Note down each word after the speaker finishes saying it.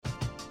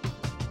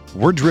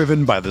We're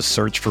driven by the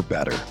search for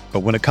better. But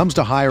when it comes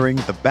to hiring,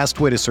 the best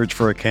way to search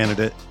for a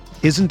candidate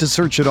isn't to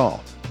search at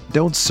all.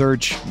 Don't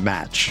search,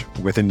 match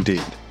with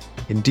Indeed.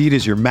 Indeed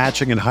is your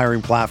matching and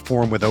hiring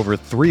platform with over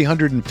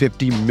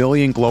 350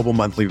 million global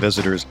monthly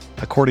visitors,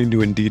 according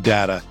to Indeed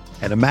data,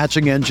 and a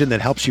matching engine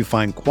that helps you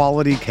find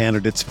quality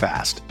candidates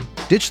fast.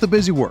 Ditch the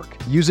busy work.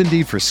 Use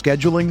Indeed for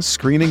scheduling,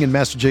 screening, and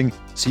messaging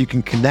so you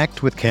can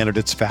connect with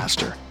candidates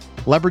faster.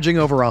 Leveraging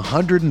over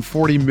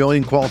 140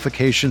 million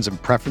qualifications and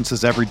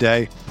preferences every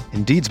day,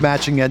 Indeed's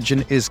matching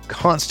engine is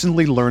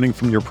constantly learning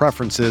from your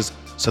preferences,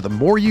 so the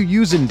more you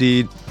use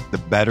Indeed, the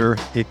better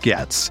it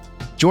gets.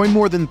 Join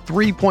more than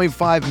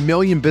 3.5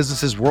 million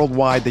businesses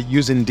worldwide that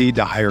use Indeed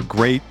to hire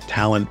great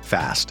talent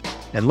fast.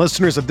 And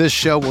listeners of this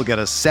show will get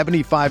a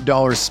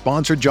 $75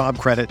 sponsored job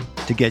credit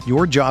to get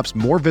your jobs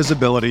more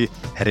visibility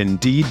at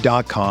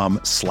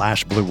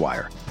Indeed.com/Blue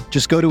Wire.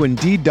 Just go to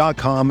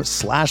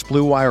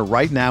Indeed.com/Blue Wire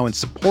right now and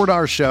support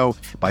our show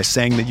by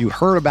saying that you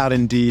heard about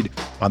Indeed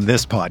on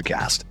this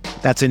podcast.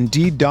 That's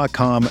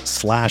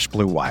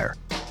Indeed.com/Blue Wire.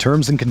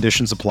 Terms and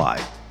conditions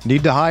apply.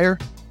 Need to hire?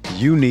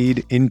 You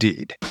need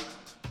Indeed.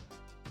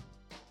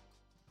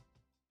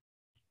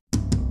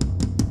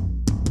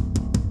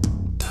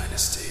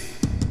 Dynasty.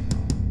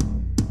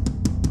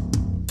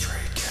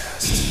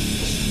 TradeCast.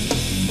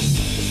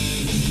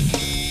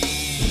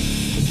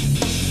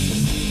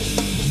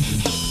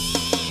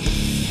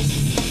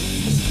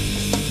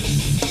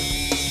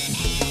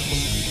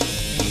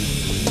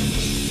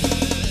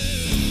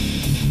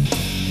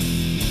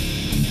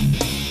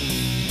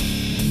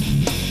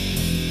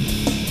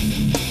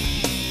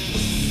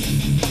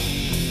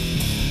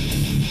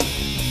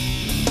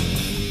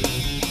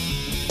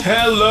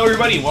 Hello,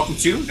 everybody, and welcome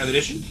to another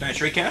edition of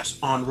TradeCast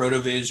on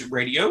RotoViz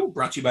Radio,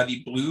 brought to you by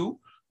the Blue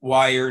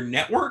Wire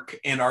Network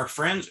and our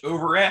friends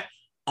over at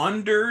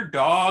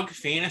Underdog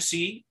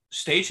Fantasy.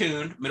 Stay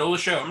tuned, middle of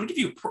the show. I'm going to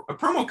give you a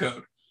promo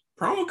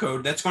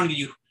code that's going to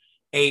give you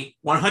a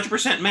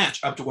 100%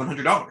 match up to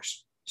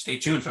 $100. Stay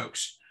tuned,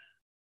 folks.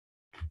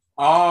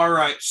 All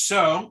right,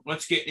 so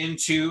let's get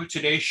into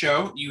today's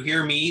show. You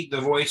hear me,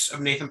 the voice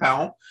of Nathan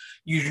Powell.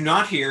 You do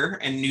not hear,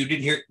 and you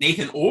didn't hear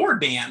Nathan or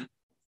Dan.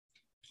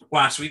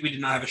 Last week we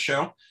did not have a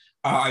show.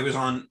 I was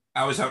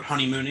out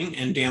honeymooning,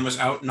 and Dan was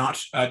out not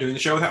doing the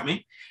show without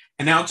me.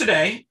 And now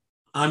today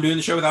I'm doing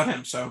the show without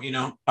him. So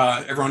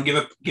everyone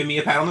give me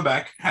a pat on the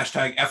back.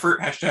 Hashtag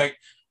effort. Hashtag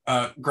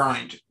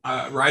grind.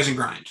 Rise and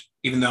grind.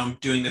 Even though I'm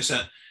doing this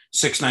at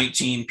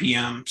 6:19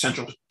 p.m.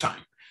 Central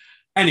Time.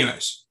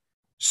 Anyways,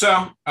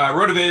 so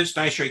RotoViz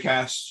Dynasty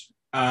TradeCast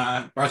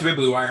brought to you by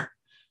Blue Wire.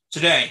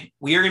 Today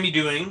we are going to be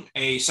doing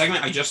a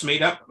segment I just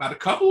made up about a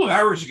couple of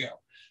hours ago.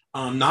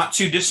 Not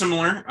too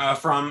dissimilar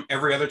from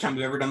every other time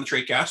we've ever done the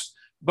TradeCast,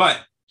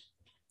 but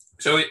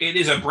so it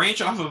is a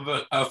branch off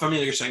of a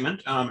familiar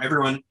segment.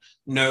 Everyone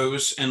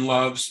knows and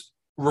loves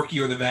Rookie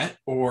or the Vet,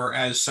 or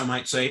as some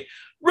might say,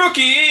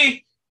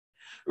 Rookie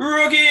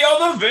or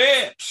the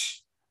Vet.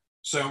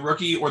 So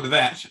Rookie or the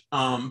Vet.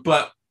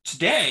 But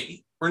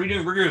today we're going to be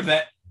doing Rookie or the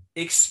Vet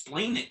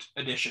Explain It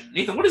edition.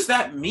 Nathan, what does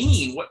that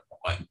mean? What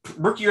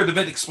Rookie or the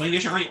Vet Explain It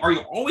edition? Are you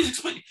always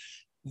explaining?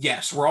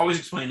 Yes, we're always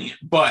explaining it,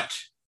 but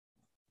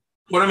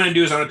what I'm going to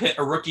do is I'm going to pit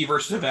a rookie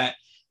versus a vet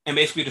and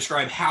basically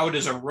describe how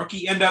does a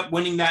rookie end up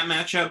winning that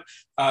matchup,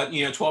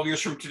 12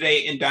 years from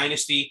today in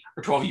Dynasty,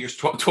 or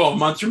 12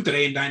 months from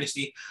today in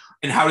Dynasty,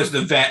 and how does the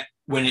vet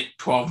win it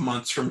 12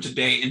 months from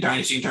today in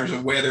Dynasty in terms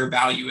of where their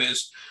value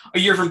is a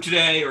year from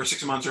today or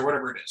 6 months or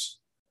whatever it is.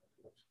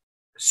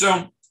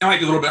 So it might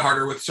be a little bit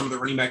harder with some of the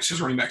running backs because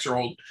running backs are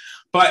old.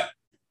 But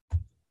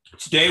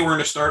today we're going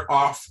to start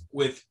off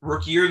with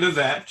rookie or the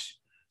vet,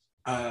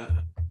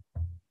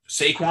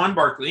 Saquon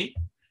Barkley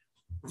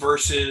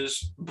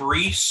versus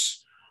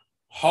Breece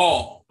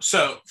Hall.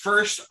 So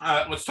first,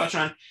 let's touch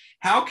on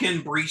how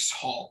can Breece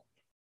Hall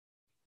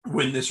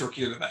win this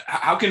rookie of the vet?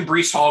 How can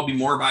Breece Hall be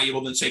more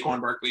valuable than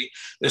Saquon Barkley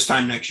this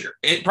time next year?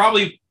 It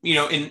probably,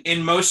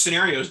 in most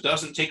scenarios,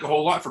 doesn't take a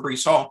whole lot for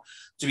Breece Hall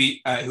to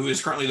be, who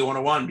is currently the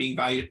 101, being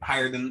valued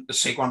higher than the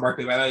Saquon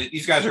Barkley.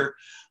 These guys are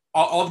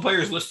all the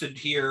players listed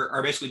here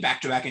are basically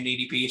back-to-back in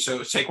ADP. So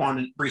Saquon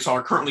and Breece Hall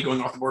are currently going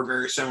off the board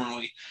very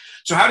similarly.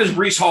 So how does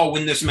Breece Hall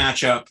win this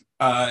matchup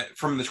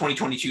from the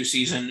 2022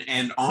 season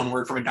and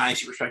onward from a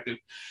dynasty perspective?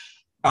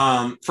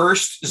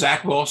 First,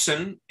 Zach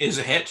Wilson is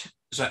a hit.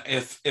 So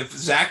if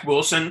Zach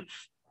Wilson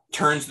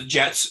turns the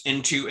Jets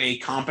into a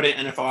competent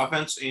NFL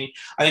offense, I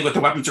think with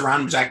the weapons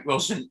around Zach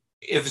Wilson,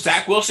 if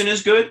Zach Wilson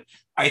is good,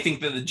 I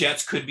think that the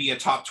Jets could be a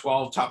top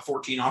 12, top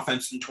 14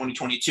 offense in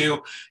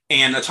 2022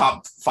 and a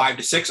top 5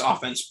 to 6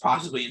 offense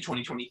possibly in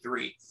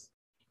 2023.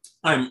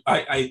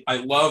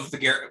 I love the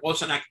Garrett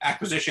Wilson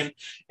acquisition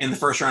in the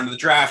first round of the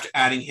draft,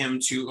 adding him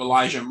to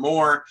Elijah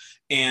Moore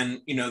and,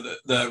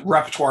 the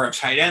repertoire of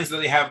tight ends that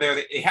they have there.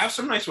 They have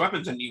some nice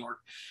weapons in New York.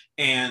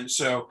 And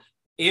so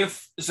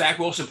if Zach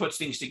Wilson puts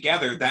things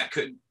together, that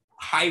could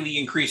highly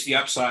increase the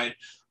upside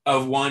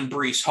of one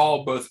Breece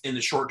Hall, both in the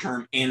short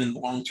term and in the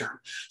long term.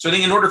 So I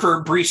think in order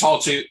for Breece Hall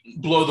to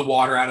blow the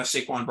water out of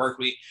Saquon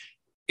Barkley,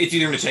 it's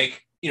either going to take,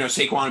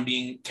 Saquon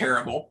being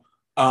terrible,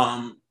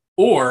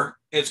 or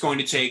it's going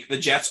to take the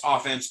Jets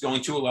offense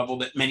going to a level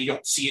that many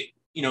don't see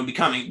it,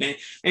 becoming. Many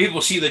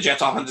people see the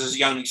Jets offense as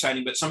young and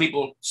exciting, but some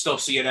people still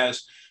see it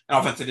as an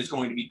offense that is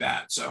going to be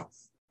bad. So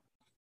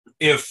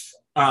if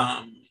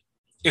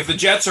the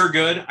Jets are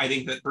good, I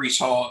think that Breece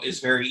Hall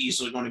is very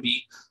easily going to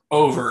be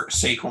over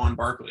Saquon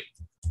Barkley.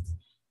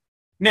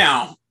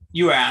 Now,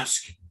 you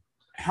ask,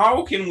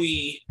 how can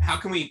we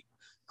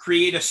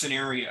create a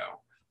scenario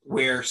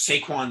where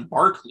Saquon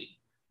Barkley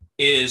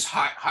is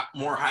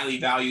more highly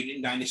valued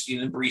in Dynasty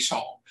than Breece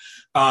Hall?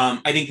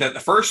 I think that the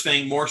first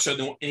thing, more so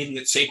than anything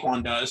that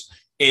Saquon does,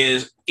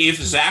 is if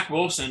Zach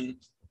Wilson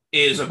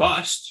is a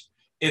bust,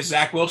 if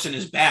Zach Wilson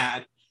is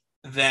bad,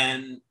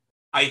 then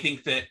I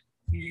think that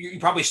you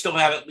probably still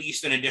have at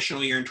least an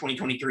additional year in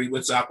 2023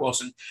 with Zach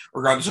Wilson,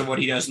 regardless of what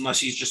he does, unless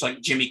he's just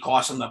like Jimmy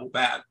Clausen level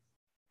bad.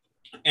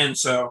 And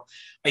so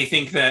I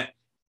think that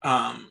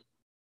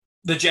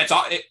the Jets,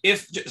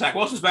 if Zach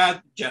Wilson's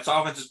bad, Jets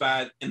offense is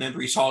bad, and then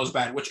Breece Hall is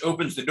bad, which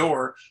opens the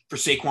door for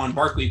Saquon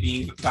Barkley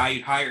being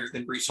valued higher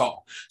than Breece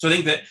Hall. So I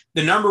think that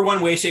the number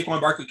one way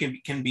Saquon Barkley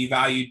can be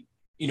valued,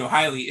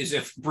 highly is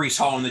if Breece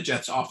Hall and the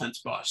Jets offense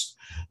bust.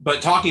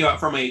 But talking about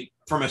from a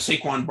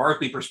Saquon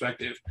Barkley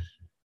perspective,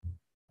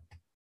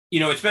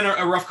 it's been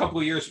a rough couple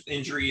of years with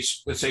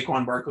injuries with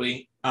Saquon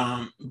Barkley.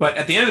 But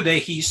at the end of the day,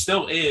 he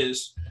still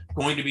is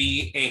going to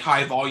be a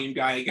high volume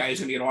guy, a guy who's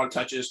going to get a lot of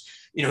touches.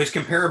 His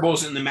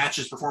comparables in the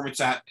matches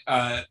performance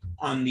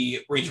on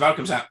the range of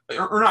outcomes app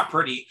are not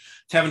pretty.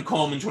 Tevin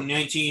Coleman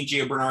 2019,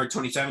 Gio Bernard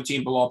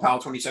 2017, Bilal Powell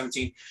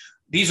 2017.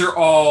 These are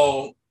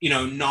all,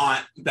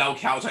 not bell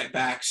cow type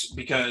backs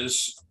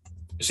because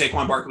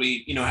Saquon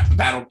Barkley,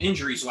 battled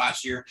injuries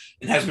last year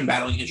and has been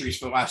battling injuries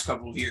for the last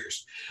couple of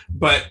years.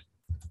 But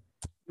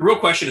the real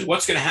question is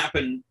what's going to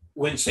happen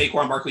when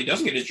Saquon Barkley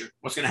doesn't get injured?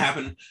 What's going to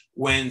happen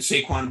when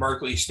Saquon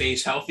Barkley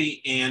stays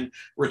healthy and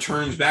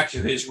returns back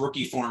to his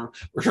rookie form,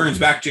 returns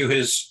back to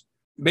his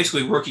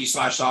basically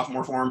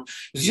rookie/sophomore form,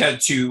 because he's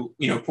had two,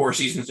 poor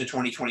seasons in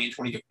 2020 and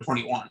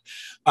 2021.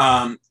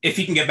 If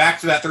he can get back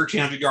to that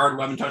 1,300 yard,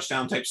 11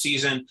 touchdown type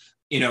season,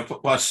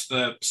 plus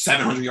the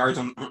 700 yards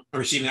on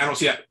receiving, I don't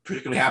see that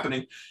particularly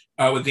happening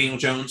with Daniel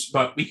Jones,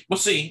 but we'll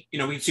see. We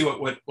can see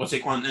what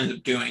Saquon ends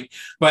up doing.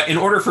 But in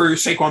order for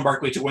Saquon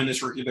Barkley to win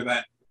this rookie of the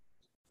vet,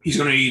 he's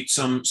going to need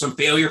some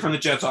failure from the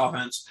Jets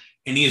offense,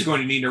 and he is going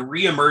to need a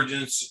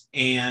reemergence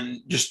and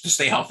just to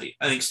stay healthy.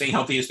 I think staying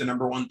healthy is the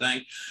number one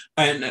thing.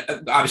 And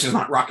obviously it's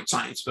not rocket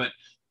science, but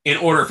in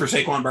order for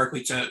Saquon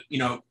Barkley to,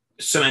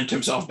 cement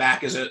himself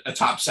back as a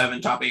top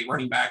 7, top 8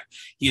 running back,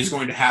 he is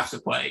going to have to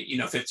play,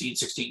 15,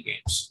 16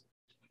 games.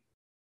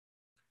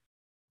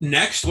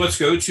 Next, let's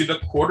go to the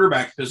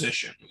quarterback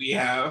position. We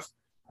have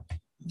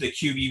the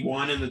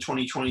QB1 in the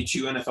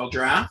 2022 NFL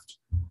Draft.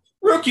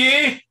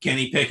 Rookie,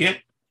 Kenny Pickett.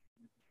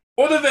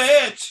 Or the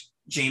vet,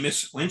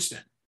 Jameis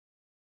Winston.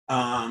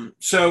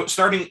 So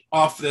starting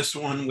off this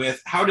one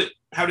with how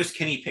does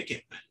Kenny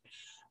Pickett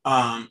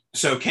win?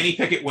 So Kenny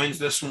Pickett wins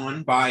this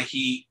one by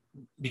he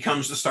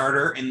becomes the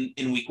starter in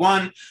week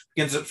 1,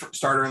 begins the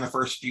starter in the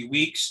first few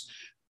weeks.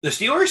 The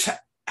Steelers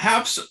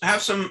have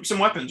some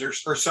weapons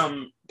or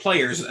some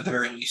players at the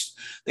very least.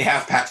 They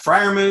have Pat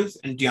Freiermuth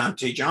and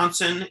Deontay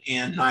Johnson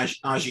and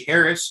Najee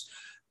Harris.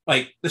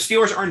 Like, the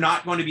Steelers are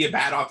not going to be a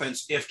bad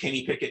offense if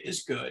Kenny Pickett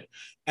is good.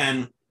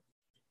 And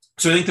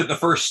so I think that the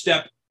first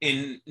step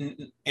in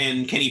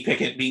Kenny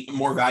Pickett being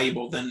more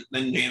valuable than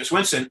Jameis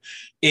Winston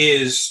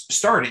is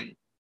starting.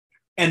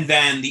 And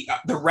then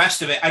the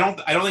rest of it, I don't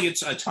think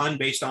it's a ton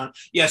based on,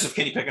 yes, if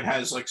Kenny Pickett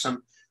has like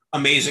some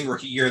amazing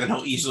rookie year, then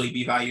he'll easily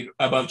be valued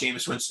above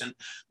Jameis Winston.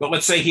 But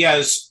let's say he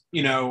has,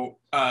 middle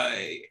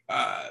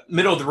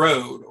of the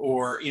road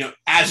or,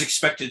 as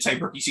expected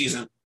type rookie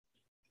season,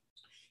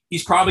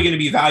 he's probably going to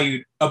be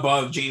valued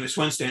above Jameis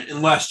Winston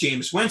unless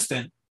Jameis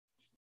Winston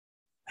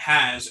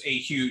has a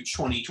huge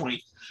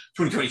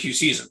 2022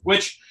 season,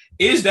 which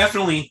is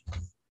definitely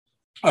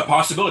a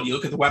possibility. You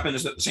look at the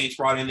weapons that the Saints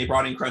brought in. They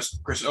brought in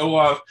Chris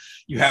Olave.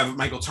 You have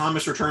Michael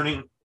Thomas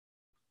returning,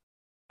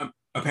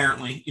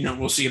 apparently.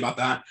 We'll see about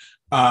that.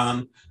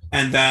 And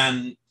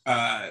then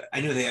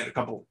I know they had a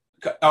couple.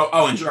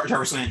 And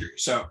Jarvis Landry.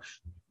 So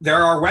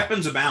there are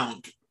weapons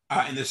abound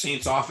in the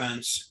Saints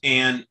offense,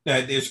 and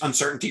there's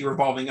uncertainty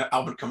revolving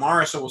Alvin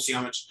Kamara. So we'll see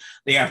how much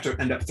they have to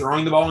end up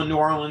throwing the ball in New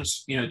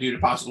Orleans, due to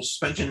possible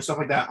suspension and stuff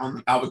like that on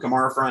the Alvin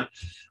Kamara front.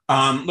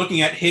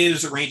 Looking at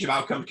his range of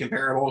outcome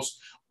comparables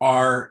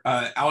are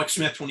Alex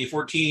Smith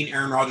 2014,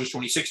 Aaron Rodgers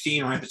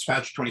 2016, Ryan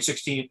Fitzpatrick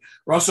 2016,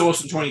 Russell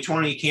Wilson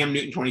 2020, Cam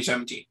Newton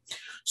 2017.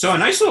 So a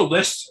nice little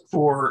list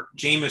for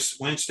Jameis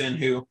Winston,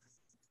 who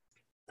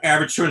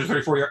averaged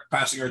 234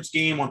 passing yards a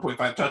game,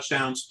 1.5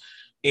 touchdowns,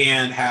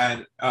 and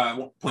had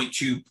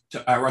 1.2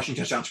 rushing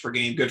touchdowns per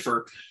game, good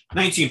for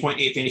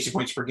 19.8 fantasy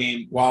points per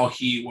game while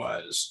he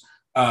was,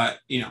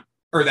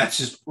 or that's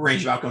his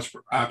range of outcomes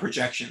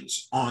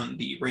projections on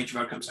the range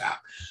of outcomes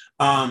app.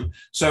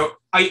 So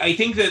I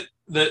think that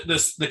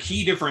the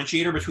key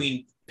differentiator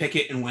between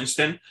Pickett and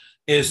Winston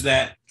is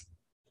that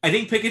I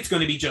think Pickett's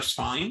going to be just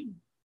fine.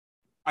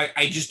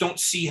 I just don't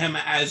see him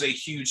as a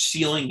huge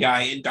ceiling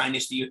guy in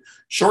Dynasty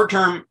short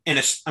term. And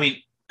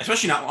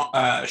especially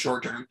not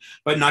short term,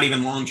 but not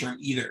even long term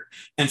either.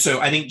 And so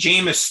I think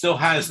Jameis still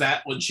has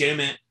that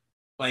legitimate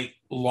like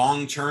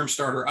long term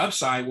starter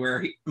upside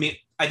where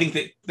I think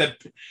that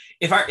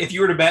if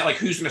you were to bet like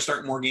who's going to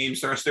start more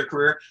games the rest of their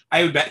career,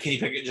 I would bet Kenny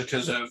Pickett just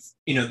because of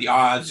the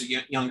odds,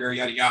 younger,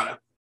 yada yada.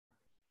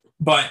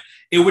 But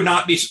it would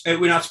not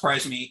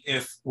surprise me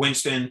if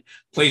Winston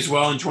plays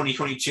well in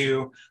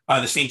 2022.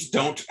 The Saints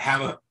don't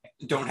have a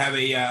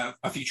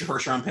future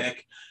first round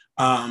pick,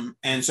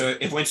 and so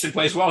if Winston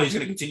plays well, he's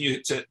going to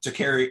continue to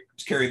carry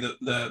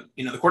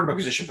the quarterback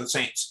position for the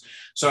Saints.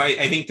 So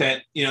I think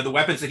that the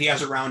weapons that he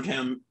has around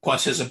him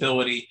plus his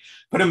ability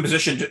put him in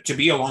position to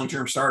be a long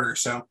term starter.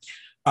 So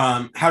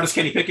how does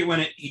Kenny Pickett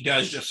win it? He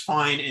does just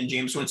fine, and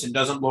Jameis Winston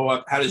doesn't blow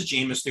up. How does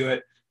Jameis do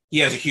it? He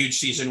has a huge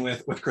season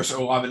with Chris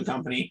Olave and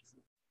company,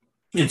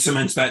 and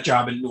cements that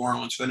job in New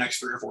Orleans for the next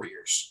 3 or 4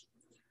 years.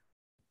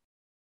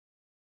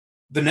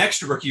 The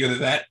next rookie of the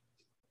vet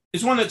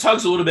is one that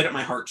tugs a little bit at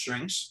my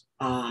heartstrings.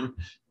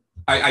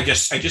 I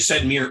just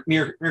said mere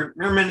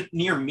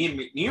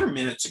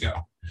minutes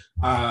ago.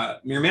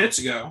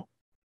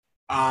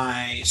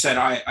 I said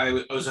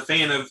I was a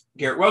fan of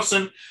Garrett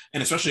Wilson,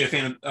 and especially a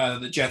fan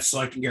of the Jets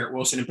selecting Garrett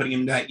Wilson and putting him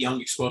in that young,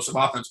 explosive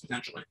offense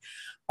potentially.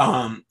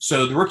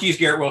 So the rookie is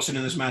Garrett Wilson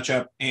in this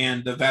matchup,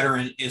 and the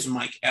veteran is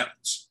Mike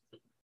Evans.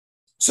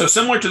 So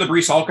similar to the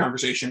Breece Hall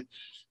conversation,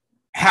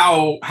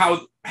 how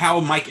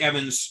Mike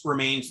Evans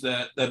remains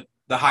the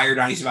higher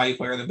dynasty value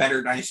player, the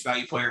better dynasty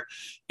value player,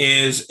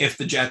 is if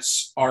the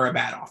Jets are a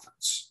bad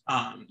offense.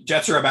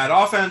 Jets are a bad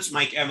offense.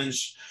 Mike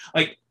Evans,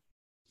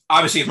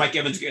 obviously, if Mike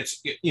Evans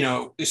gets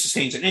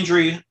sustains an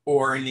injury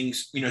or anything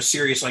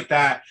serious like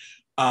that,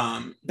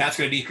 that's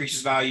going to decrease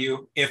his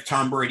value. If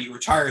Tom Brady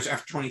retires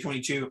after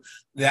 2022,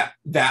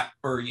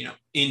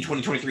 in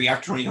 2023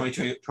 after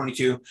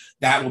 2022,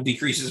 that will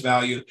decrease his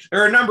value.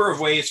 There are a number of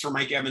ways for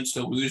Mike Evans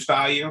to lose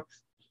value,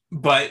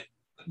 but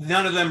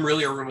none of them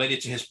really are related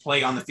to his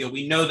play on the field.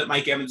 We know that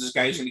Mike Evans is a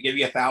guy who's going to give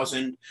you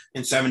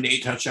 1,007 to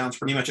 8 touchdowns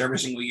pretty much every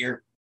single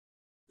year,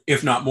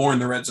 if not more in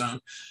the red zone.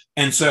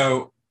 And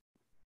so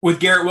with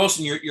Garrett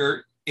Wilson,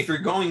 if you're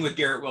going with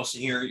Garrett Wilson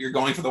here, you're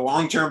going for the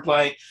long-term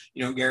play.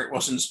 Garrett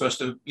Wilson's supposed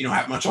to,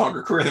 have much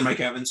longer career than Mike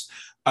Evans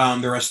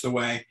the rest of the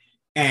way.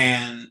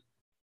 And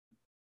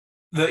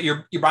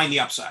you're buying the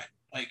upside.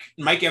 Like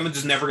Mike Evans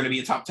is never going to be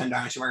a top 10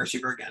 dynasty wide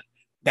receiver again.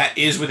 That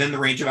is within the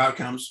range of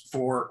outcomes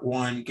for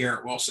one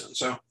Garrett Wilson.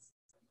 So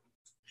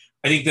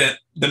I think that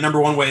the number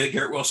one way that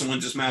Garrett Wilson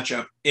wins this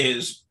matchup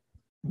is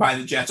by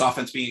the Jets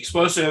offense being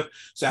explosive,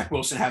 Zach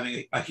Wilson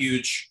having a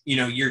huge,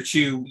 year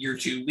two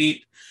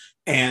leap,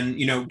 and,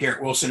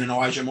 Garrett Wilson and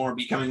Elijah Moore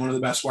becoming one of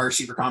the best wide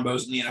receiver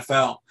combos in the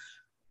NFL.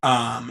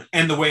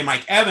 And the way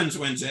Mike Evans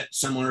wins it,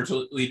 similar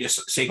to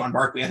Saquon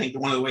Barkley, I think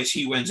one of the ways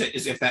he wins it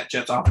is if that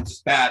Jets offense is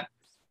bad,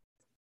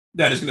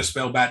 that is going to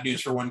spell bad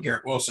news for one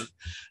Garrett Wilson,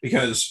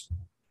 because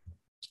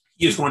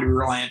he is going to be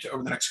reliant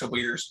over the next couple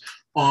of years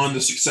on the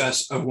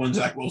success of one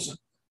Zach Wilson.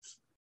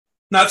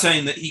 Not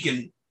saying that he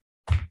can't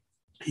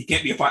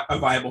be a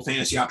viable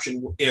fantasy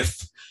option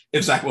if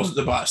Zach Wilson's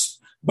a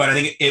bust, but I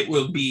think it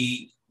will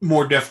be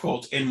more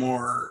difficult and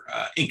more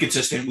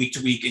inconsistent week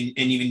to week and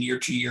even year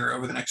to year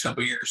over the next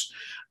couple of years.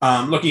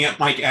 Looking at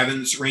Mike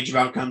Evans' range of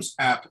outcomes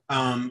app,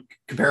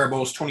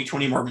 comparables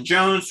 2020 Marvin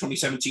Jones,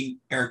 2017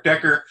 Eric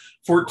Decker,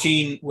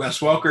 14 Wes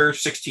Welker,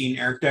 16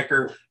 Eric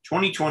Decker,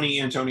 2020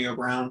 Antonio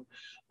Brown.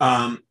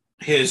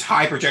 His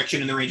high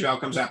projection in the range of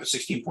outcomes app is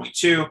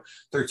 16.2,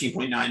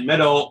 13.9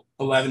 middle,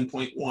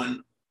 11.1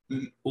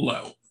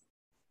 low.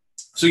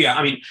 So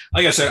yeah,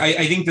 like I said,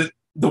 I think that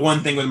the one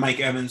thing with Mike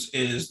Evans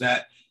is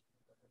that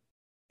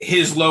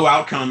his low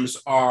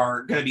outcomes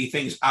are going to be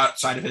things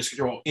outside of his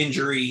control,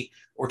 injury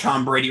or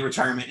Tom Brady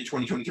retirement in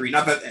 2023.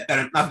 Not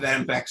that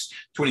impacts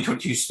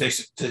 2022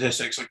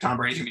 statistics, like Tom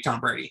Brady's going to be Tom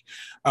Brady,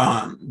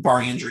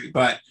 barring injury.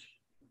 But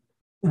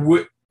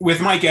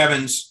with Mike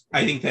Evans,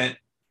 I think that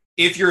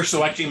if you're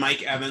selecting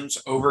Mike Evans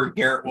over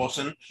Garrett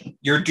Wilson,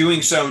 you're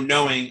doing so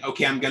knowing,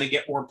 okay, I'm going to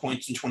get more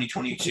points in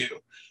 2022,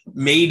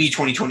 maybe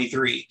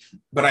 2023.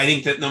 But I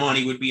think that the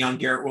money would be on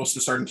Garrett Wilson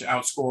starting to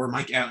outscore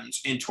Mike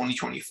Evans in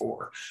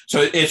 2024.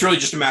 So it's really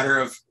just a matter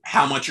of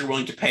how much you're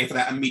willing to pay for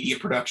that immediate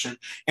production,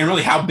 and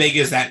really how big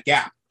is that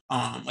gap?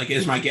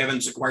 Is Mike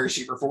Evans like wide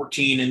receiver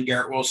 14 and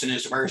Garrett Wilson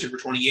is wide receiver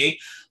 28,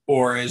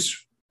 or is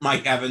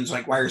Mike Evans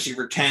like wide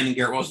receiver 10 and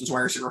Garrett Wilson's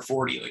wide receiver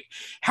 40? Like,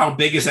 how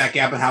big is that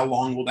gap and how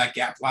long will that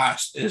gap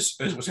last is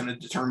what's going to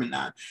determine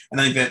that. And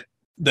I think that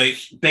the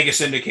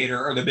biggest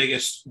indicator or the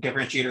biggest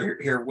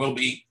differentiator here will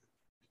be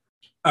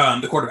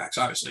the quarterbacks,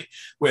 obviously,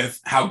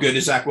 with how good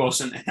is Zach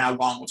Wilson and how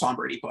long will Tom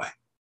Brady play.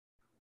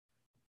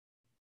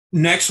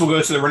 Next, we'll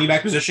go to the running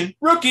back position.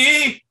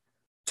 Rookie,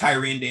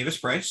 Tyrion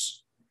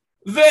Davis-Price.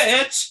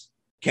 Vet,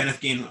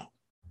 Kenneth Gainwell.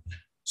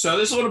 So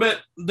this is a little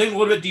bit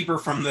deeper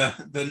from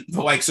the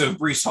likes of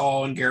Breece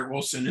Hall and Garrett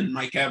Wilson and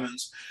Mike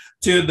Evans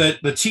to the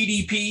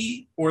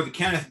TDP or the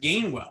Kenneth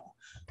Gainwell.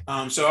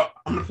 So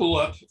I'm going to pull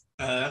up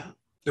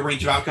the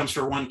range of outcomes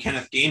for one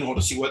Kenneth Gainwell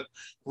to see what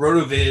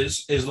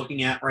RotoViz is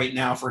looking at right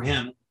now for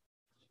him.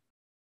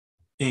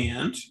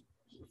 And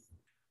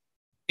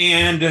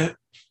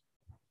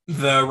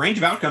the range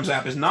of outcomes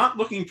app is not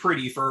looking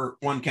pretty for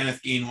one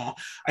Kenneth Gainwell.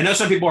 I know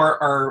some people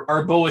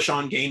are bullish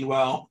on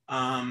Gainwell,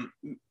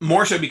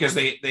 more so because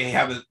they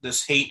have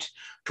this hate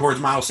towards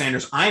Miles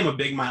Sanders. I am a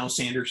big Miles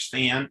Sanders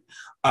fan.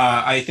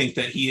 I think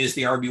that he is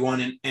the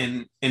RB1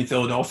 in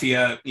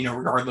Philadelphia,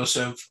 regardless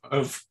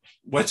of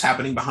what's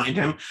happening behind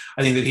him.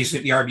 I think that he's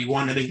the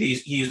RB1. I think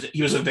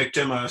he was a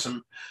victim of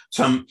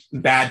some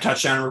bad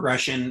touchdown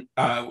regression.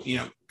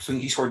 So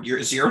he scored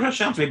 0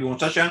 touchdowns, maybe 1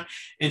 touchdown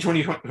in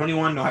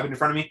 2021. Don't have it in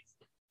front of me.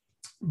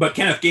 But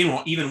Kenneth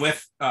Gainwell, even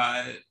with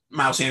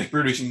Miles Sanders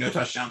producing no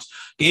touchdowns,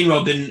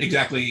 Gainwell didn't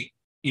exactly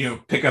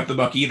pick up the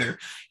buck either.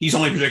 He's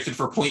only projected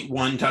for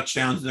 0.1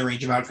 touchdowns in the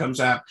range of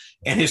outcomes app.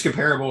 And his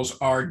comparables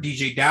are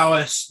DJ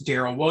Dallas,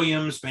 Darrell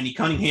Williams, Benny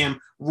Cunningham,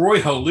 Roy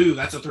Halou.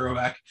 That's a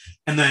throwback.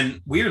 And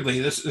then weirdly,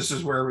 this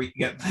is where we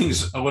get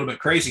things a little bit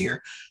crazy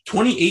here.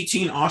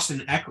 2018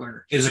 Austin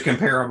Eckler is a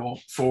comparable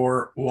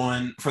for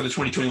the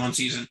 2021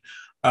 season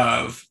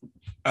of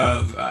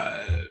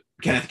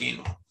Kenneth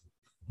Gainwell.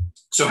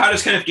 So how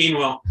does Kenneth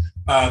Gainwell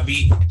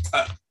beat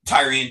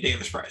Tyrion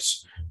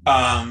Davis-Price?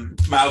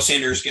 Miles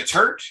Sanders gets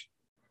hurt.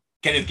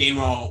 Kenneth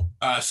Gainwell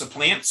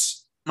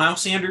supplants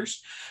Miles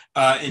Sanders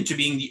into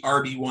being the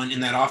RB1 in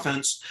that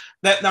offense.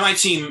 That might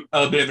seem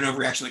a bit of an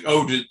overreaction,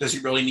 like, does he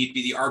really need to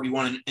be the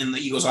RB1 in the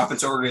Eagles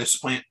offense in order to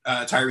supplant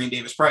Tyrion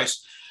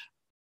Davis-Price?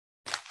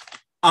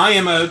 I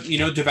am a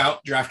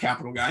devout draft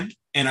capital guy,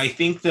 and I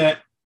think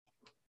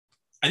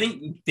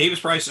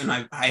Davis-Price, and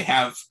I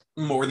have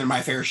more than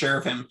my fair share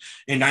of him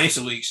in Dynasty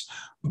leagues,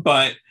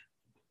 but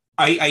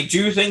I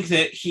do think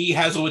that he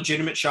has a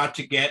legitimate shot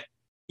to get,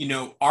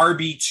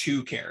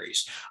 RB2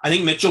 carries. I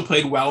think Mitchell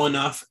played well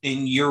enough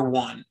in year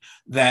one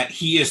that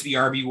he is the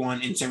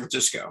RB1 in San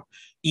Francisco,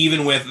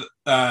 even with,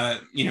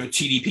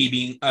 TDP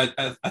being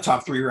a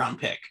top 3 round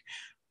pick.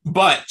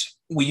 But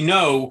we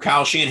know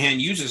Kyle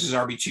Shanahan uses his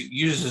RB2,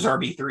 uses his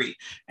RB3.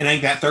 And I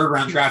think that 3rd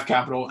round draft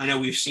capital, I know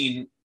we've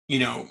seen,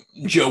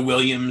 Joe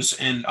Williams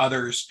and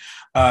others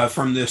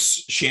from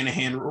this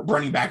Shanahan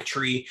running back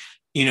tree,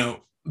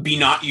 be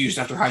not used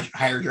after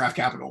higher draft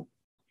capital.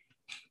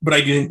 But I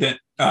do think that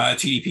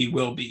TDP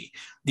will be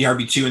the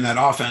RB2 in that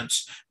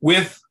offense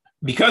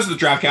because of the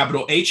draft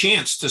capital, a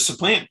chance to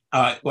supplant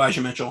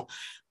Elijah Mitchell.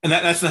 And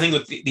that's the thing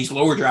with these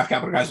lower draft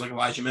capital guys like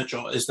Elijah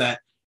Mitchell, is that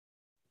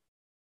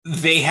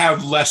they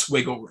have less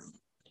wiggle room.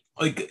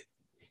 Like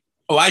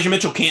Elijah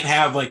Mitchell can't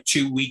have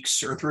 2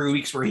 weeks or 3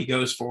 weeks where he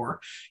goes for,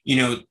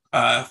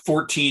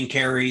 14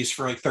 carries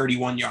for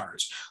 31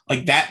 yards.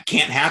 That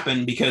can't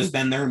happen, because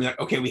then they're like,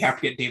 okay, we have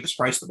to get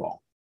Davis-Price the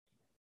ball.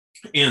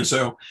 And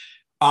so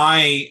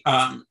I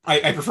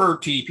prefer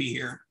TDP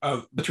here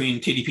between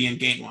TDP and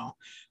Gainwell.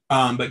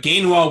 But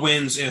Gainwell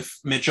wins if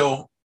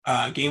Mitchell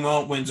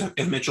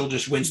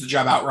just wins the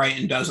job outright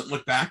and doesn't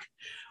look back,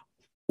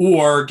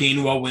 or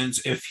Gainwell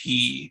wins if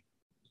he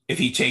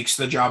takes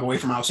the job away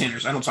from Miles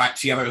Sanders. I don't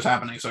see others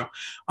happening, so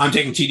I'm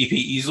taking TDP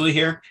easily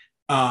here.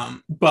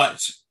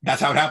 But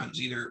that's how it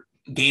happens. Either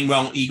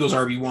Gainwell Eagles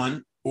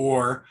RB1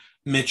 or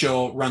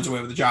Mitchell runs away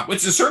with the job,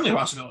 which is certainly a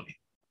possibility.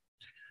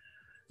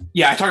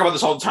 I talk about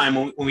this all the time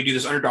when we do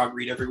this underdog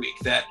read every week,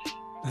 that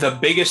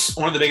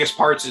one of the biggest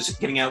parts is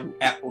getting out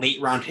at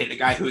late round hit, a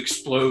guy who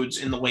explodes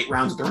in the late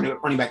rounds at the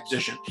running back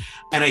position.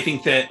 And I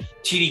think that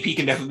TDP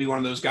can definitely be one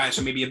of those guys.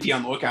 So maybe be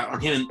on the lookout on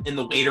him in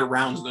the later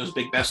rounds of those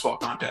big best ball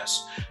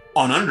contests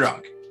on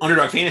Underdog.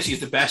 Underdog Fantasy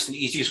is the best and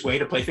easiest way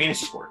to play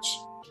fantasy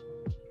sports.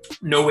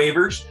 No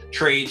waivers,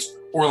 trades,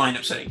 or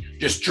lineup setting.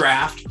 Just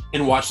draft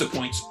and watch the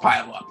points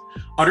pile up.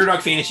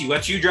 Underdog Fantasy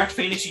lets you draft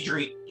fantasy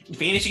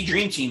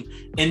dream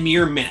team in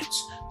mere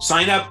minutes.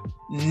 Sign up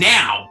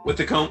now with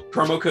the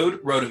promo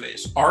code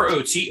ROTOVIZ,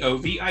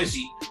 ROTOVIZ.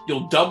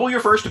 You'll double your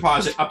first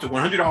deposit up to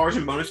 $100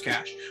 in bonus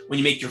cash when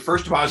you make your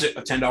first deposit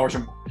of $10 or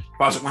more.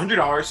 Deposit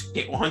 $100,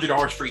 get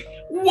 $100 free.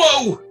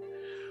 Whoa!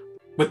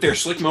 With their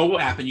slick mobile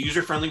app and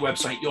user-friendly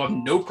website, you'll have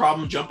no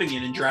problem jumping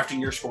in and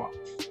drafting your squad.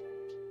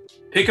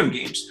 Pick'em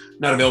games,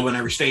 not available in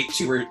every state.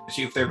 See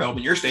if they're available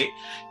in your state.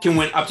 Can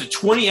win up to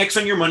 20x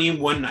on your money in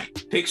one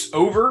night. Picks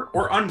over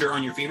or under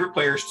on your favorite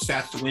players'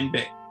 stats to win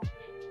big.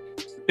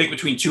 Pick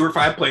between 2 and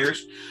 5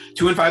 players.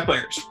 You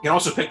can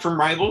also pick from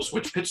rivals,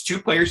 which pits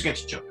 2 players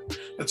against each other.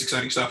 That's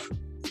exciting stuff.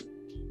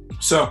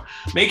 So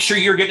make sure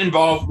you're getting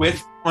involved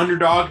with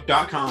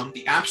Underdog.com,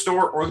 the App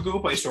Store or the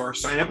Google Play Store.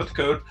 Sign up with the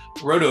code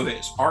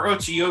ROTOVIZ,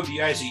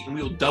 ROTOVIZ, and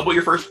we will double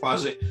your first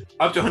deposit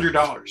up to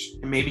 $100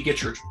 and maybe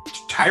get your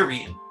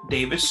Tyrion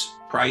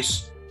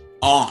Davis-Price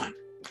on.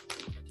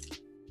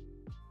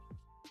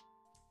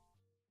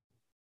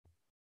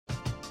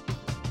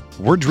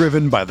 We're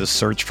driven by the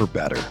search for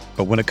better.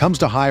 But when it comes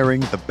to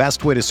hiring, the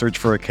best way to search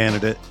for a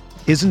candidate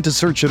isn't to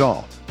search at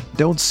all.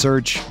 Don't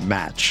search,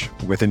 match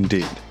with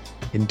Indeed.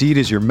 Indeed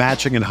is your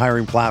matching and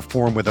hiring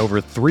platform with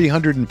over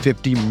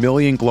 350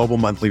 million global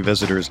monthly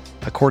visitors,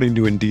 according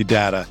to Indeed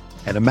data,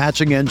 and a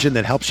matching engine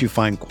that helps you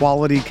find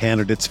quality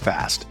candidates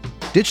fast.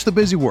 Ditch the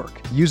busy work.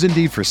 Use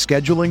Indeed for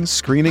scheduling,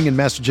 screening, and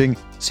messaging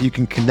so you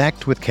can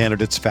connect with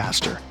candidates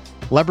faster.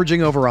 Leveraging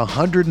over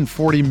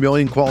 140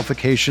 million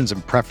qualifications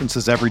and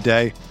preferences every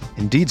day,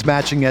 Indeed's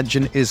matching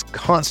engine is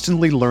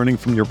constantly learning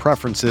from your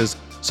preferences,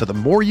 so the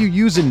more you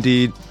use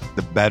Indeed,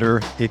 the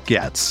better it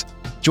gets.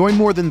 Join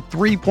more than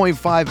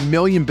 3.5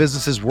 million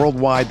businesses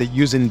worldwide that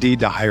use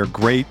Indeed to hire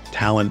great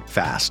talent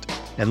fast.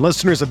 And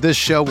listeners of this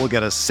show will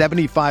get a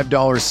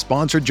 $75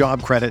 sponsored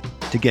job credit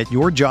to get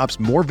your jobs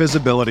more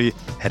visibility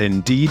at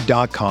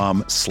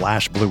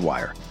Indeed.com/Blue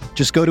Wire.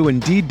 Just go to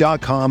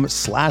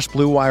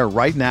Indeed.com/Blue Wire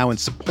right now and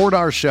support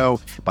our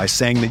show by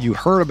saying that you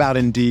heard about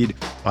Indeed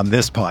on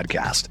this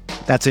podcast.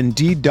 That's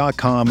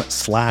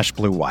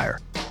Indeed.com/Blue Wire.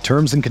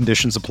 Terms and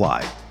conditions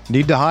apply.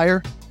 Need to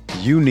hire?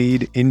 You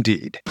need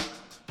Indeed.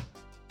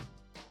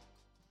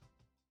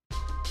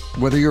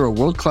 Whether you're a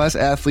world-class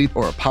athlete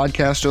or a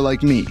podcaster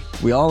like me,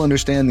 we all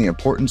understand the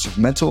importance of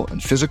mental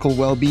and physical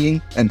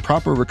well-being and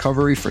proper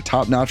recovery for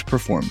top-notch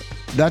performance.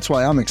 That's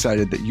why I'm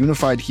excited that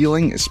Unified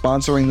Healing is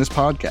sponsoring this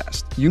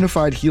podcast.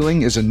 Unified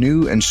Healing is a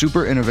new and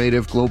super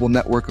innovative global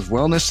network of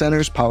wellness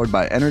centers powered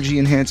by Energy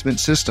Enhancement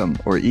System,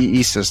 or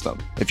EE System.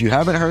 If you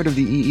haven't heard of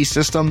the EE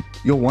System,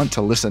 you'll want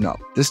to listen up.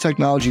 This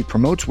technology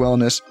promotes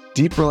wellness,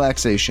 deep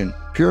relaxation,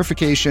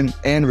 purification,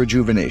 and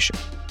rejuvenation.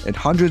 In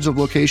hundreds of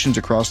locations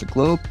across the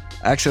globe,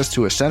 access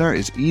to a center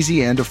is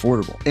easy and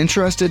affordable.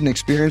 Interested in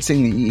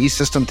experiencing the EE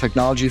System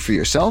technology for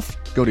yourself?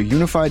 Go to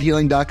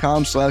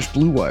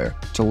unifiedhealing.com/Blue Wire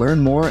to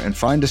learn more and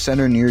find a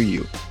center near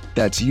you.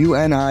 That's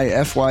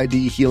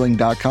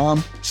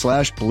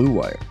UNIFYDhealing.com/Blue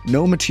Wire.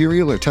 No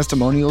material or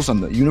testimonials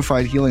on the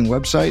Unified Healing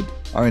website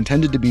are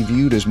intended to be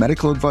viewed as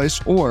medical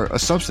advice or a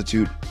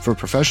substitute for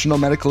professional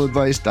medical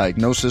advice,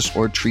 diagnosis,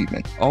 or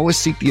treatment. Always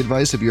seek the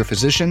advice of your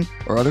physician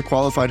or other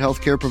qualified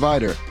healthcare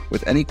provider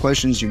with any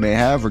questions you may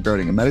have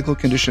regarding a medical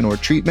condition or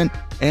treatment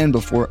and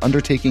before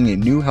undertaking a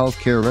new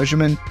healthcare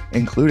regimen,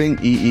 including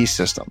EE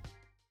System.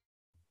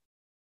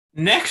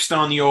 Next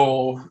on the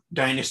old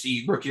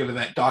Dynasty Rookie of the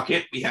Vet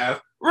docket, we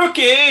have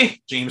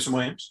Rookie Jameson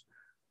Williams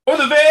or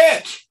the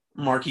Vet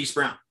Marquise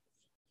Brown.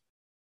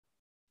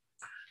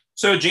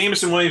 So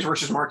Jameson Williams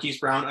versus Marquise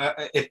Brown,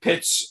 it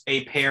pits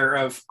a pair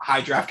of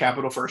high draft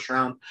capital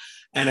first-round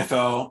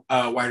NFL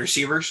wide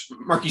receivers.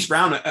 Marquise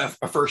Brown,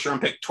 a first-round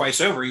pick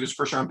twice over. He was a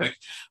first-round pick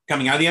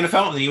coming out of the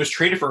NFL, and then he was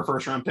traded for a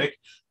first-round pick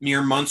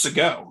mere months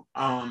ago.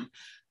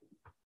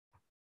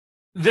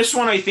 This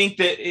one, I think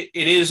that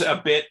it is a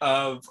bit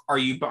of, are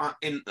you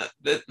buying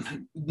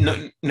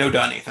no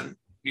duh, Nathan.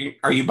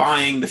 Are you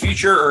buying the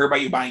future or are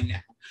you buying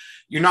now?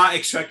 You're not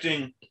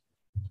expecting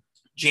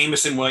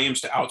Jameson Williams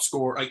to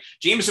outscore. Like,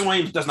 Jameson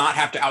Williams does not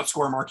have to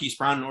outscore Marquise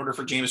Brown in order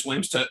for Jameson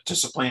Williams to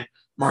supplant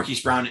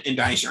Marquise Brown in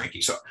Dynasty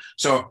rankings.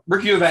 So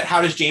rookie of that,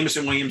 how does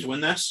Jameson Williams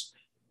win this?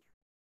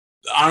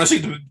 Honestly,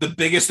 the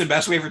biggest and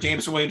best way for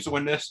Jameson Williams to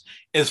win this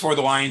is for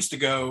the Lions to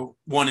go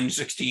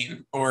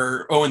 1-16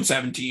 or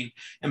 0-17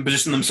 and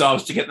position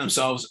themselves to get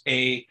themselves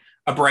a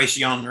Bryce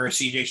Young or a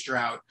CJ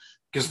Stroud,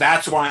 because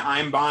that's why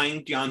I'm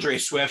buying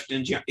DeAndre Swift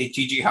and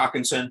TJ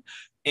Hawkinson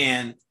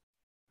and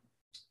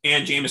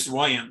Jameson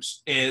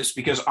Williams, is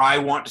because I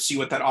want to see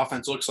what that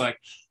offense looks like.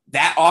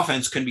 That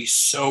offense can be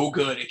so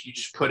good if you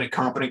just put a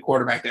competent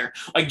quarterback there.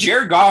 Like,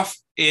 Jared Goff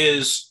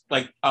is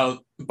like a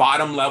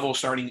bottom level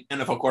starting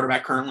NFL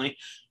quarterback currently,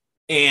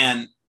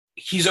 and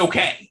he's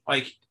okay.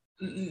 Like,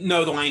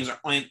 no, the Lions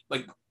aren't playing,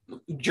 like,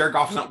 Jared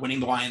Goff is not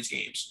winning the Lions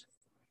games.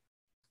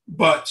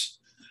 But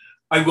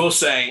I will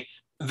say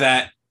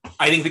that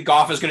I think that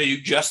Goff is going to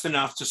do just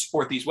enough to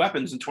support these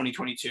weapons in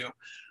 2022.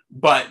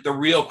 But the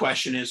real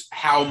question is,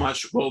 how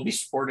much will be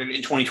supported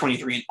in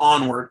 2023 and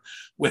onward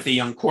with a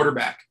young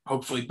quarterback,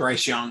 hopefully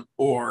Bryce Young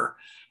or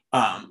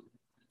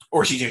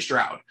CJ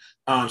Stroud.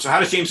 So how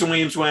does Jameson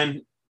Williams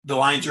win? The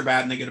Lions are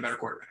bad and they get a better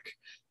quarterback.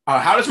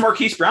 How does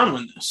Marquise Brown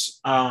win this?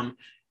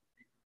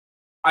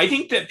 I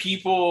think that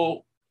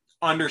people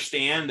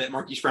understand that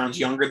Marquise Brown's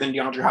younger than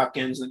DeAndre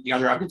Hopkins, and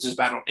DeAndre Hopkins has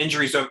battled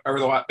injuries over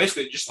the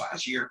basically just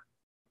last year,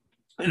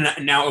 and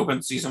now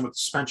opened season with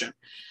suspension.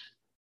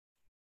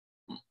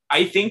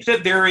 I think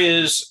that there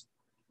is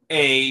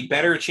a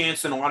better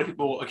chance than a lot of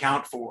people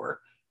account for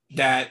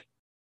that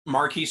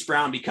Marquise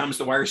Brown becomes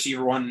the wide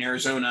receiver one in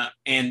Arizona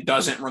and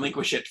doesn't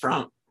relinquish it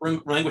to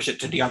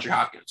DeAndre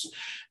Hopkins.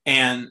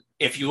 And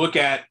if you look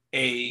at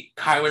a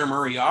Kyler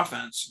Murray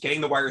offense, getting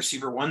the wide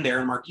receiver one there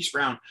and Marquise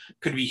Brown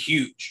could be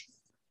huge.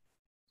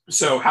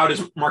 So how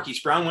does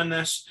Marquise Brown win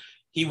this?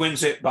 He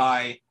wins it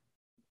by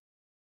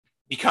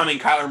becoming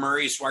Kyler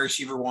Murray's wide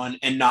receiver one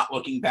and not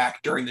looking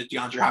back during the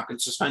DeAndre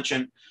Hopkins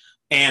suspension,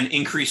 and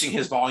increasing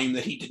his volume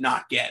that he did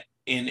not get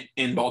in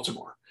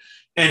Baltimore.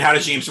 And how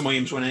does Jameson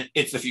Williams win it?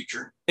 It's the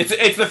future.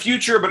 It's the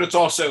future, but it's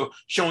also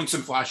showing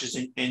some flashes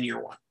in year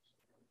one.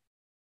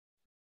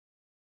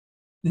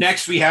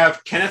 Next, we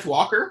have Kenneth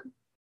Walker,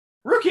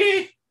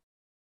 rookie,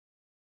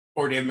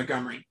 or David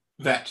Montgomery,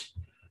 vet.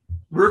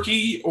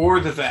 Rookie or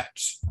the vet.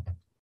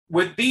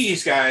 With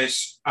these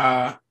guys,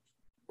 we're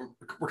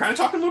kind of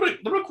talking a little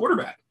bit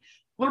quarterback.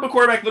 little bit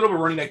quarterback, a little bit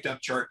running back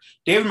depth chart.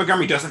 David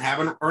Montgomery doesn't have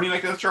a running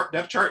back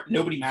depth chart.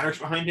 Nobody matters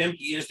behind him.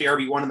 He is the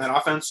RB1 in that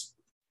offense.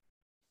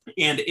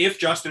 And if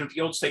Justin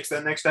Fields takes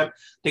that next step,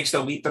 takes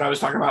the leap that I was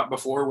talking about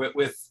before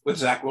with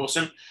Zach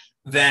Wilson,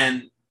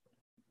 then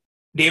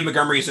David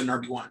Montgomery is an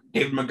RB1.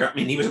 David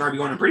Montgomery, he was an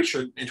RB1, I'm pretty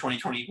sure, in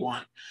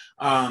 2021.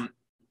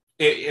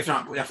 If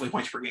not, definitely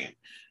points per game.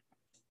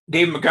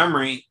 David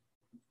Montgomery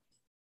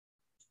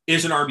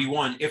is an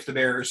RB1 if the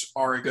Bears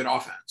are a good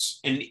offense.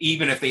 And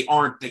even if they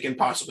aren't, they can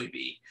possibly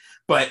be.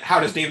 But how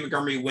does David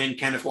Montgomery win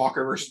Kenneth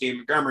Walker versus David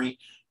Montgomery?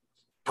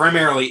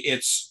 Primarily,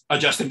 it's a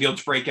Justin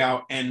Fields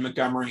breakout and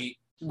Montgomery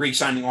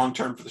re-signing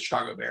long-term for the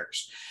Chicago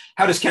Bears.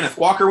 How does Kenneth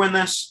Walker win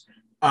this?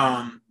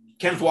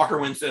 Kenneth Walker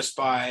wins this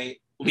by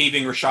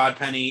leaving Rashad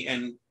Penny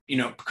and,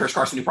 Chris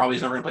Carson, who probably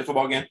is never going to play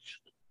football again,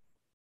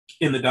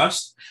 in the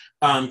dust.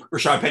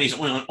 Rashad Penny's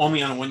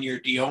only on a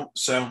 1-year deal.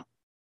 So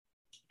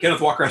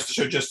Kenneth Walker has to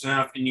show just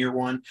enough in year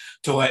one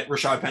to let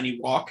Rashad Penny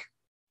walk.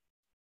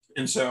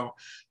 And so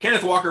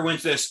Kenneth Walker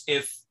wins this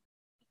if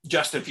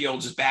Justin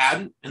Fields is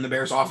bad and the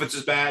Bears offense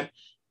is bad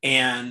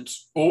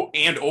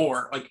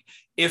or like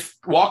if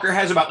Walker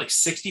has about like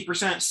 60%,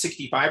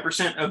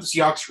 65% of the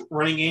Seahawks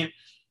running game,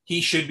 he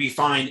should be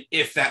fine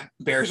if that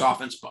Bears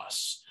offense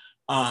busts.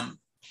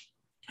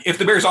 If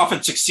the Bears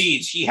offense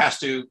succeeds, he has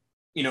to,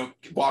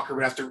 Walker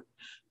would have to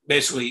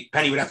basically,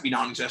 Penny would have to be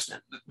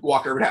non-existent.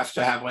 Walker would have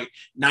to have like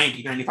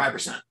 90,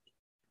 95%.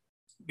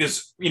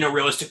 Because,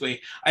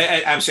 realistically,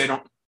 I obviously I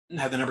don't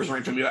have the numbers right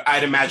in front of me.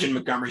 I'd imagine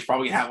Montgomery's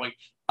probably going to have like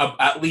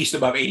at least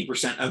above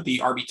 80% of the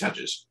RB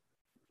touches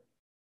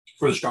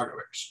for the Chicago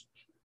Bears.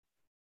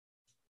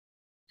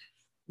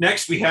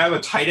 Next, we have a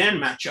tight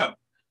end matchup.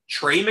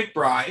 Trey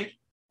McBride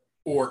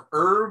or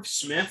Irv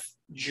Smith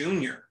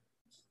Jr.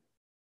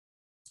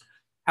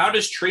 How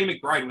does Trey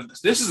McBride win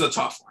this? This is a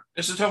tough one.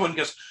 This is a tough one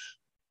because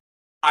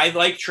I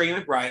like Trey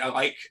McBride. I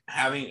like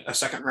having a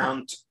second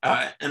round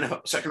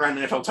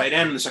NFL tight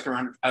end in the second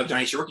round of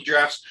Dynasty rookie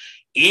drafts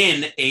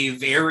in a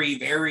very,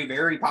 very,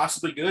 very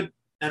possibly good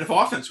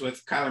NFL offense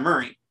with Kyler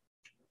Murray.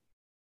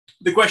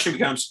 The question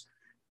becomes,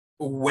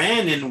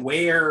 when and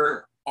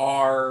where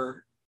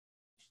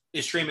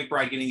is Trey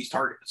McBride getting these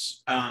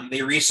targets?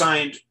 They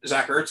re-signed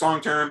Zach Ertz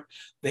long-term.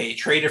 They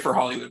traded for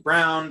Hollywood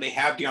Brown. They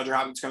have DeAndre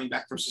Hopkins coming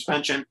back from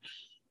suspension.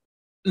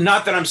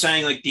 Not that I'm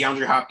saying like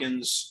DeAndre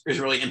Hopkins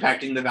is really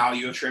impacting the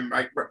value of Trey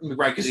McBride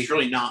because he's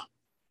really not.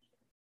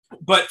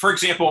 But for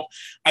example,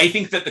 I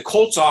think that the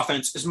Colts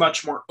offense is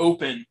much more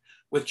open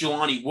with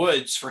Jelani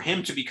Woods for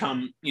him to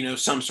become,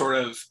 some sort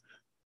of,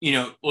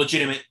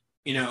 legitimate,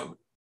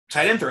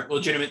 tight end threat,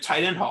 legitimate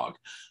tight end hog.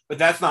 But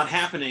that's not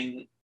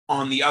happening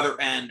on the other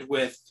end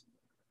with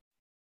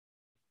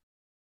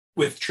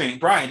Trey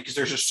McBride because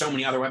there's just so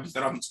many other weapons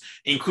that offense,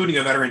 including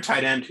a veteran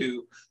tight end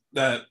who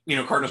the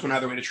Cardinals went out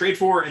of their way to trade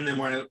for and then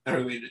went out of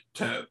their way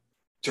to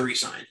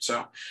re-sign.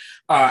 So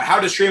how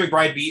does Trey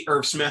McBride beat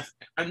Irv Smith?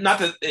 Not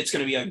that it's going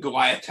to be a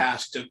Goliath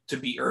task to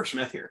beat Irv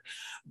Smith here,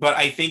 but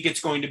I think it's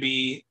going to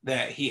be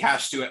that he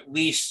has to at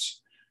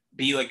least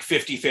be like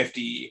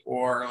 50-50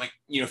 or like,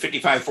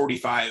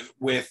 55-45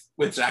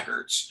 with Zach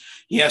Ertz.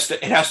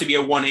 It has to be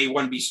a 1A,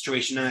 1B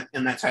situation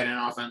in that tight end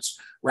offense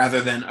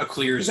rather than a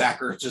clear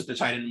Zach Ertz as the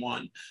tight end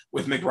one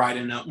with McBride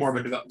in more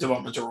of a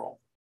developmental role.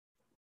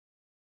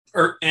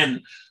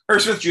 And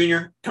Irv Smith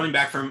Jr. coming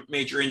back from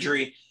major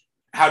injury.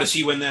 How does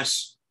he win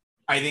this?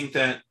 I think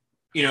that,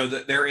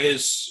 that there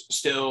is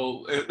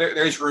still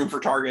there is room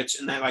for targets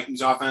in that Vikings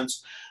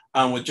offense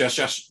with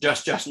just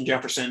Justin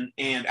Jefferson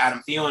and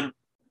Adam Thielen.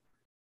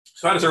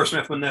 So how does Irv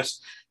Smith win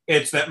this?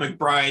 It's that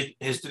McBride,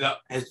 his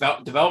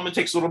development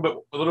takes a little bit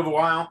of a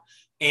while,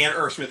 and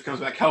Irv Smith comes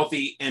back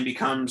healthy and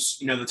becomes,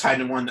 the tight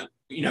end one that,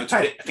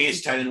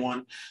 fantasy tight end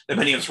one that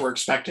many of us were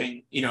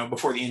expecting,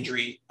 before the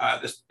injury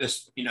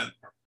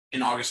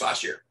in August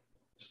last year.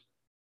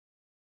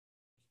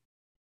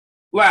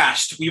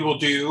 Last, we will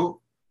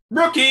do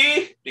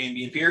rookie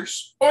Dameon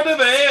Pierce or the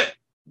vet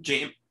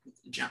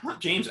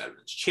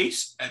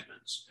Chase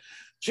Edmonds.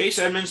 Chase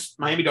Edmonds,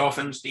 Miami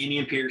Dolphins,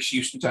 Dameon Pierce,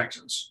 Houston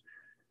Texans.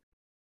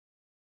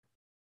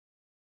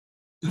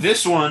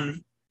 This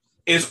one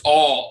is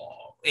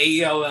all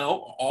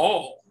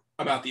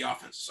about the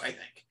offenses, I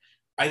think.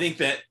 I think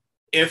that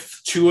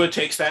if Tua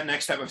takes that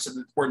next step, I've said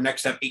the word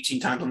next step 18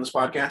 times on this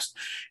podcast.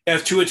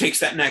 If Tua takes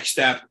that next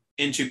step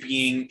into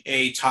being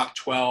a top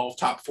 12,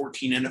 top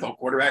 14 NFL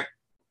quarterback,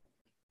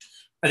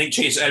 I think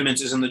Chase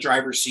Edmonds is in the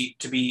driver's seat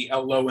to be a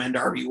low-end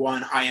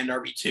RB1, high-end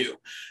RB2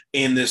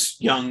 in this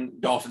young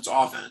Dolphins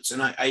offense.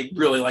 And I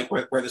really like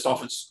where this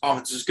offense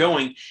is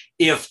going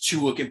if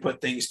Tua can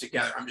put things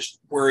together. I'm just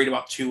worried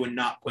about Tua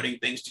not putting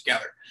things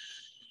together.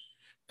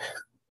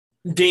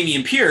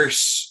 Dameon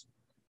Pierce,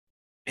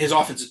 his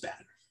offense is bad.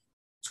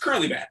 It's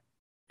currently bad.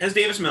 As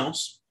Davis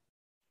Mills.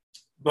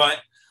 But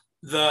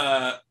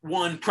the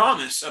one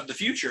promise of the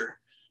future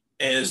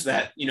is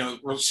that,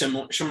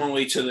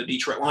 similarly to the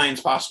Detroit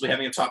Lions possibly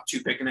having a top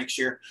 2 pick next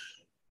year,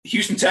 the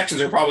Houston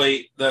Texans are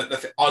probably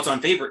the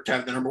odds-on favorite to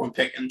have the number 1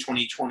 pick in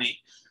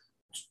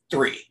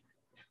 2023.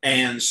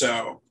 And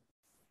so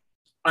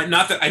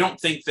Not that I don't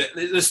think that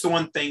this is the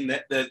one thing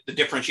that the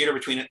differentiator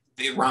between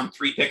the round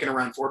 3 pick and a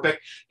round 4 pick.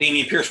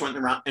 Dameon Pierce went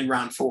in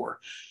round 4.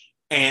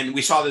 And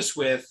we saw this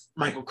with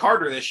Michael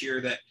Carter this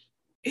year, that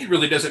it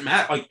really doesn't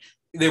matter. Like,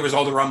 there was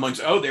all the rumblings,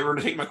 they were going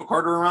to take Michael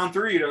Carter in round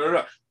 3.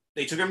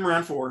 They took him in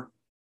round 4.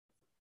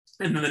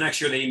 And then the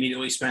next year they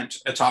immediately spent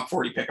a top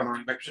 40 pick on the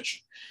running back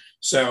position.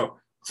 So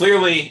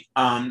clearly,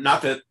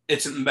 not that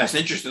it's in the best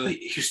interest of the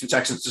Houston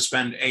Texans to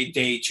spend a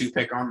day 2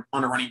 pick on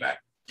a running back.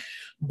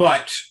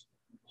 But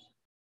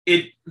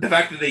the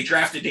fact that they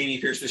drafted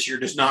Dameon Pierce this year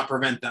does not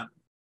prevent them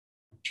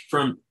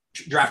from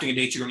drafting a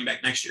day 2 running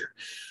back next year.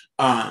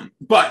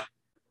 But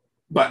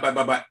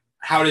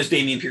how does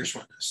Dameon Pierce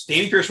win this?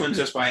 Dameon Pierce wins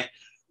this by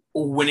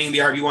winning the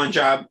RB1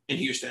 job in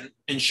Houston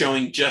and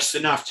showing just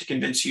enough to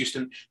convince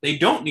Houston they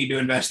don't need to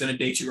invest in a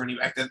day 2 running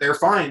back, that they're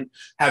fine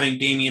having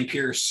Dameon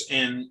Pierce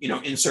and,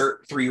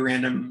 insert 3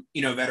 random,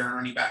 veteran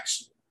running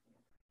backs.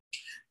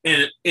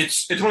 And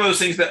it's one of those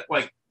things that,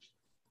 like,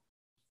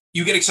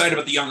 you get excited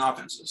about the young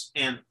offenses,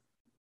 and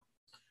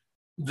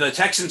the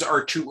Texans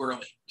are too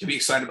early to be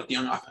excited about the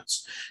young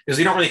offense because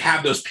they don't really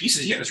have those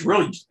pieces yet. It's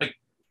really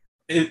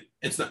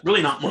it's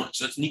really not much.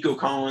 So it's Nico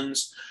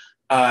Collins.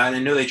 And I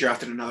know they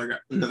drafted another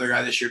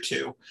guy this year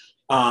too.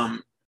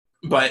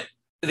 But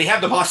they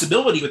have the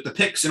possibility with the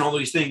picks and all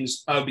these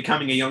things of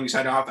becoming a young,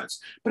 exciting offense,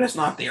 but it's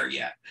not there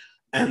yet.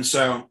 And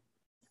so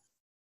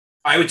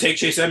I would take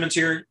Chase Edmonds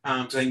here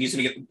because I think he's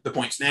going to get the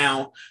points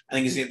now. I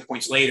think he's going to get the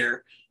points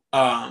later.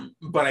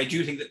 But I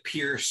do think that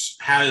Pierce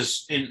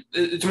has,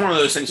 it's one of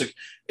those things, like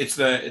it's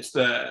the,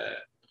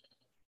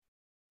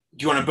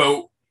 do you want a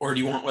boat or do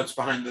you want what's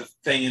behind the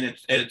thing? And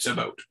it's a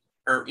boat,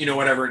 or,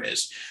 whatever it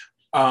is.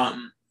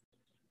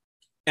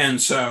 And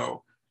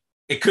so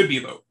it could be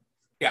a boat.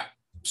 Yeah.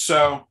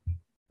 So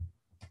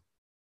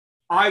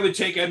I would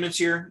take Edmonds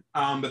here.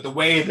 But the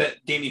way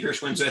that Dameon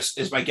Pierce wins this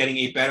is by getting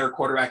a better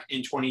quarterback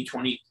in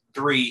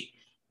 2023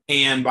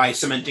 and by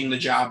cementing the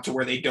job to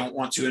where they don't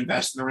want to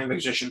invest in the running back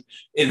position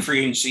in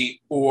free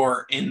agency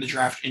or in the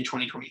draft in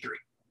 2023.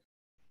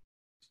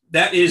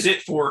 That is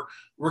it for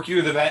Rookie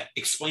of the Vet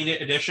Explain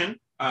It edition.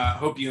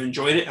 Hope you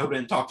enjoyed it. Hope I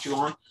didn't talk too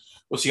long.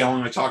 We'll see how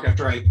long I talk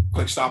after I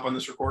click stop on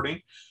this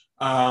recording.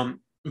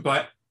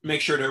 But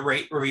make sure to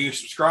rate, review,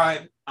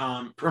 subscribe.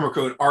 Promo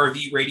code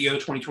RV Radio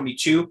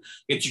 2022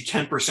 gets you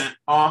 10%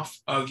 off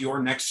of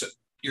your next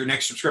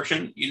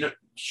subscription. Your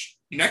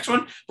next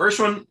one, first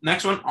one,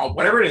 next one,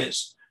 whatever it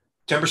is,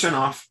 10%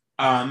 off.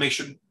 Make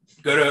sure to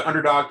go to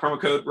Underdog, promo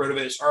code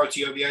ROTOVIZ,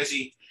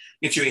 ROTOVIZ.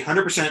 Gets you a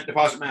 100%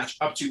 deposit match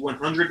up to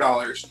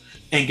 $100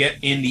 and get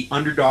in the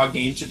Underdog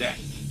game today.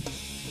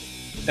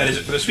 That is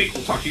it for this week.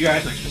 We'll talk to you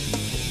guys next week.